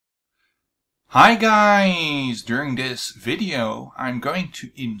Hi guys! During this video I'm going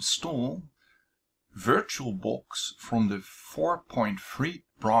to install VirtualBox from the 4.3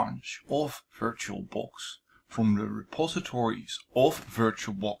 branch of VirtualBox from the repositories of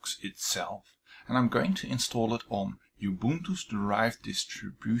VirtualBox itself, and I'm going to install it on Ubuntu's derived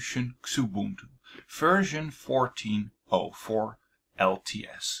distribution Xubuntu version 14.04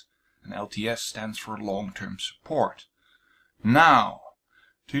 LTS, and LTS stands for long-term support. Now,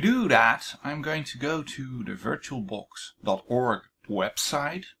 to do that, I'm going to go to the virtualbox.org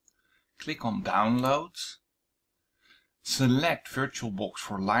website, click on Downloads, select VirtualBox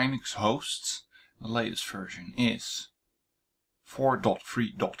for Linux hosts. The latest version is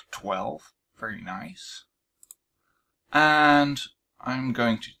 4.3.12, very nice. And I'm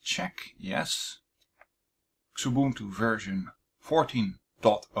going to check, yes, Xubuntu version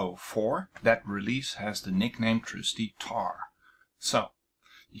 14.04. That release has the nickname Trusty Tar. So,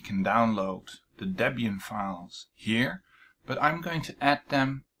 you can download the Debian files here, but I'm going to add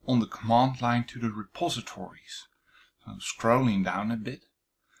them on the command line to the repositories. So scrolling down a bit,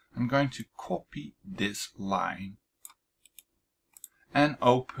 I'm going to copy this line and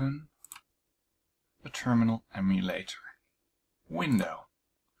open a terminal emulator window.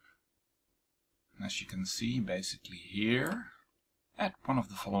 And as you can see, basically here, add one of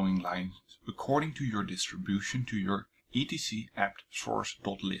the following lines according to your distribution to your etc apt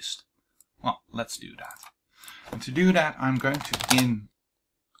source.list. Well, let's do that. And to do that, I'm going to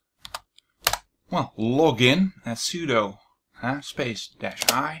log in as sudo space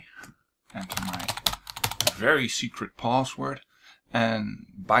 -i, enter my very secret password, and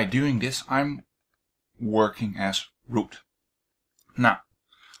by doing this I'm working as root. Now,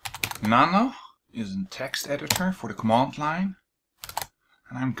 nano is a text editor for the command line,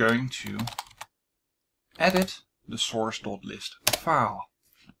 and I'm going to edit the source.list file.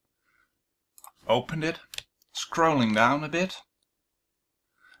 Opened it, scrolling down a bit.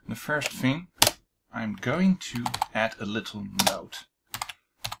 The first thing, I'm going to add a little note.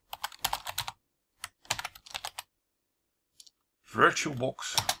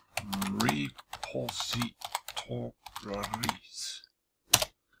 VirtualBox repositories.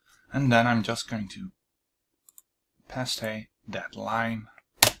 And then I'm just going to paste that line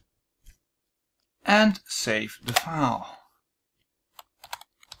and save the file.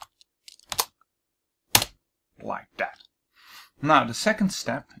 Like that. Now the second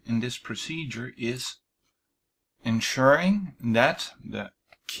step in this procedure is ensuring that the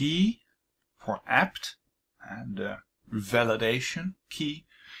key for apt and the validation key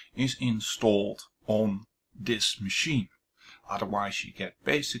is installed on this machine. Otherwise you get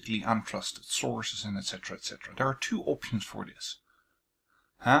basically untrusted sources and etc. etc. There are two options for this.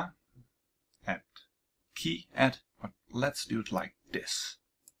 Apt key add, but let's do it like this.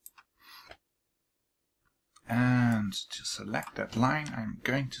 And to select that line, I'm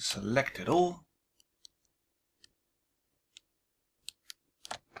going to select it all.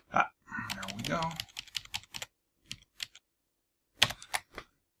 There we go.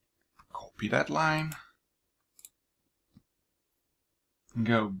 Copy that line.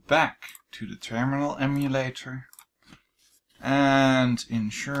 Go back to the terminal emulator. And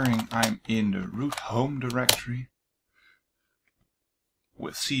ensuring I'm in the root home directory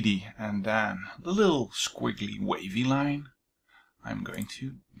with cd and then the little squiggly wavy line, I'm going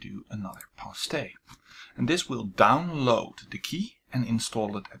to do another paste. And this will download the key and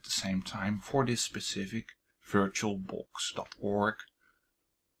install it at the same time for this specific virtualbox.org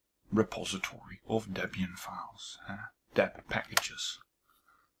repository of Debian files, Deb packages.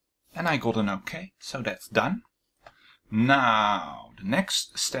 And I got an OK, so that's done. Now, the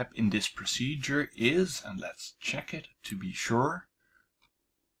next step in this procedure is, and let's check it to be sure,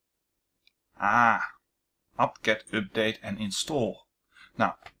 apt-get update and install.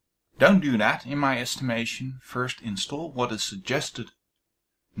 Now, don't do that in my estimation. First install what is suggested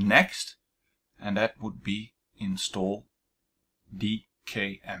next, and that would be install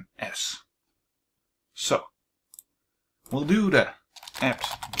dkms. So, we'll do the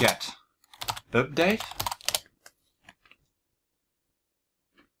apt-get update.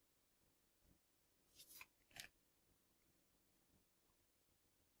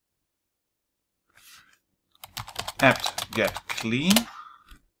 apt-get clean,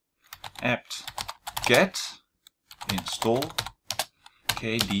 apt-get install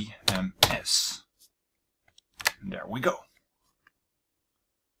kdms. And there we go.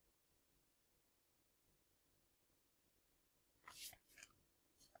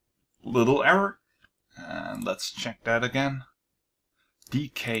 Little error, and let's check that again.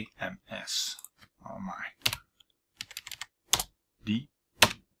 dkms. Oh my.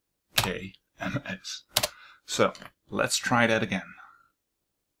 dkms. MS. So let's try that again.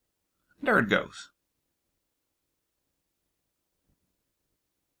 There it goes.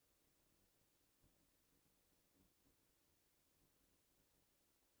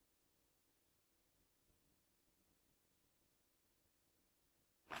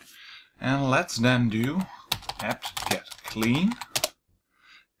 And let's then do apt get clean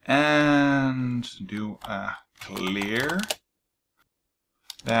and do a clear.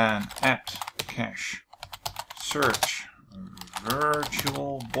 Then apt cache search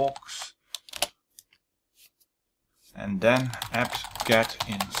VirtualBox, and then apt get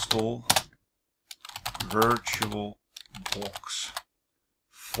install VirtualBox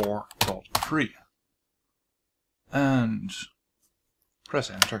 4.3 and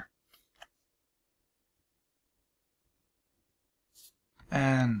press enter.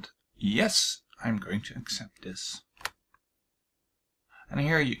 And yes, I'm going to accept this. And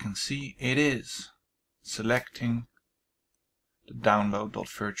here you can see it is selecting the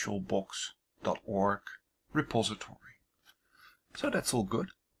download.virtualbox.org repository. So that's all good.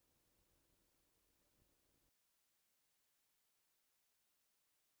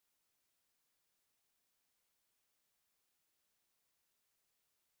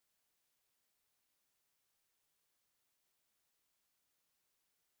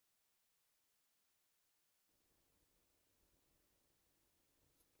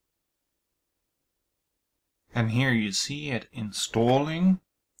 And here you see it installing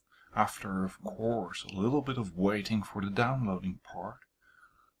after, of course, a little bit of waiting for the downloading part.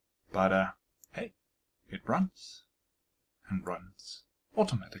 But hey, it runs and runs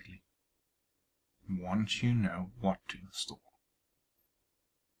automatically once you know what to install.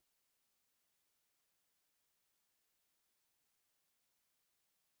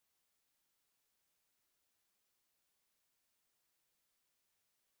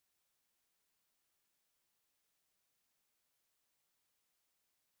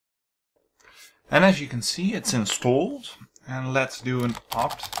 And as you can see, it's installed. And let's do an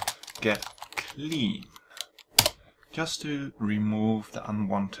apt get clean, just to remove the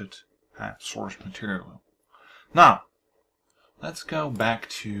unwanted source material. Now, let's go back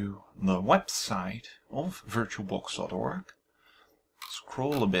to the website of virtualbox.org.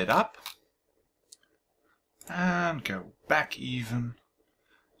 Scroll a bit up and go back even.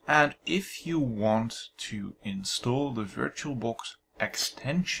 And if you want to install the VirtualBox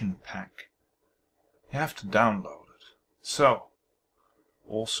Extension Pack, you have to download it. So,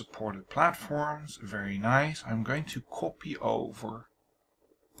 all supported platforms, very nice. I'm going to copy over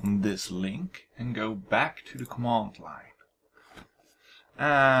this link and go back to the command line.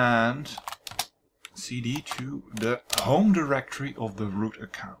 And cd to the home directory of the root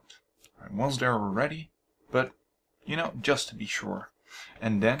account. I was there already, but you know, just to be sure.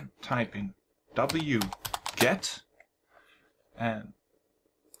 And then type in wget and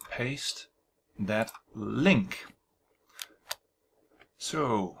paste that link.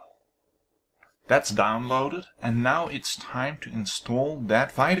 So that's downloaded, and now it's time to install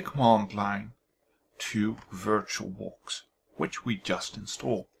that via the command line to VirtualBox, which we just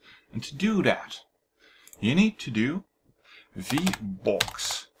installed. And to do that, you need to do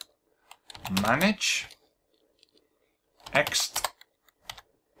vbox manage ext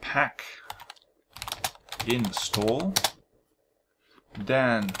pack install.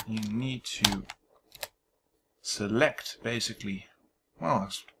 Then you need to select, basically, well,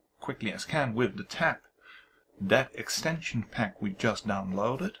 as quickly as can with the tab, that extension pack we just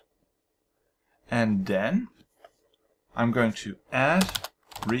downloaded. And then I'm going to add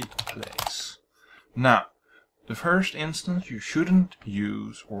replace. Now, the first instance you shouldn't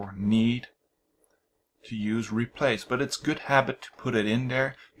use or need to use replace, but it's good habit to put it in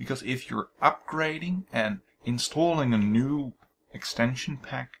there, because if you're upgrading and installing a new extension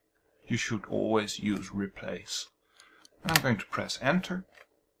pack, you should always use replace. And I'm going to press enter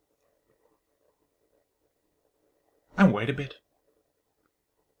and wait a bit.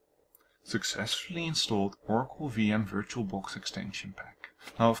 Successfully installed Oracle VM VirtualBox Extension Pack.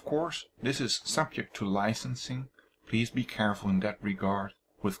 Now, of course, this is subject to licensing. Please be careful in that regard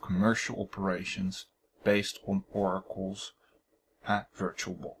with commercial operations based on Oracle's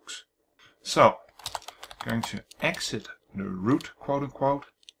VirtualBox. So, going to exit the root, quote-unquote,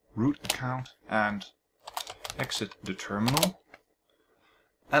 root account and exit the terminal.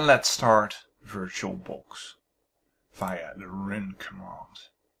 And let's start VirtualBox via the run command.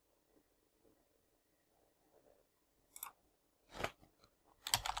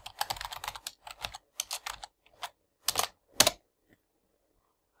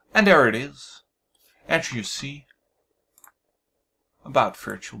 And there it is. As you see, about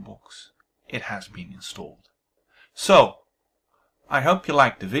VirtualBox. it has been installed. So, I hope you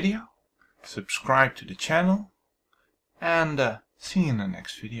liked the video, subscribe to the channel, and see you in the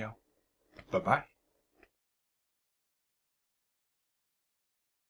next video. Bye bye.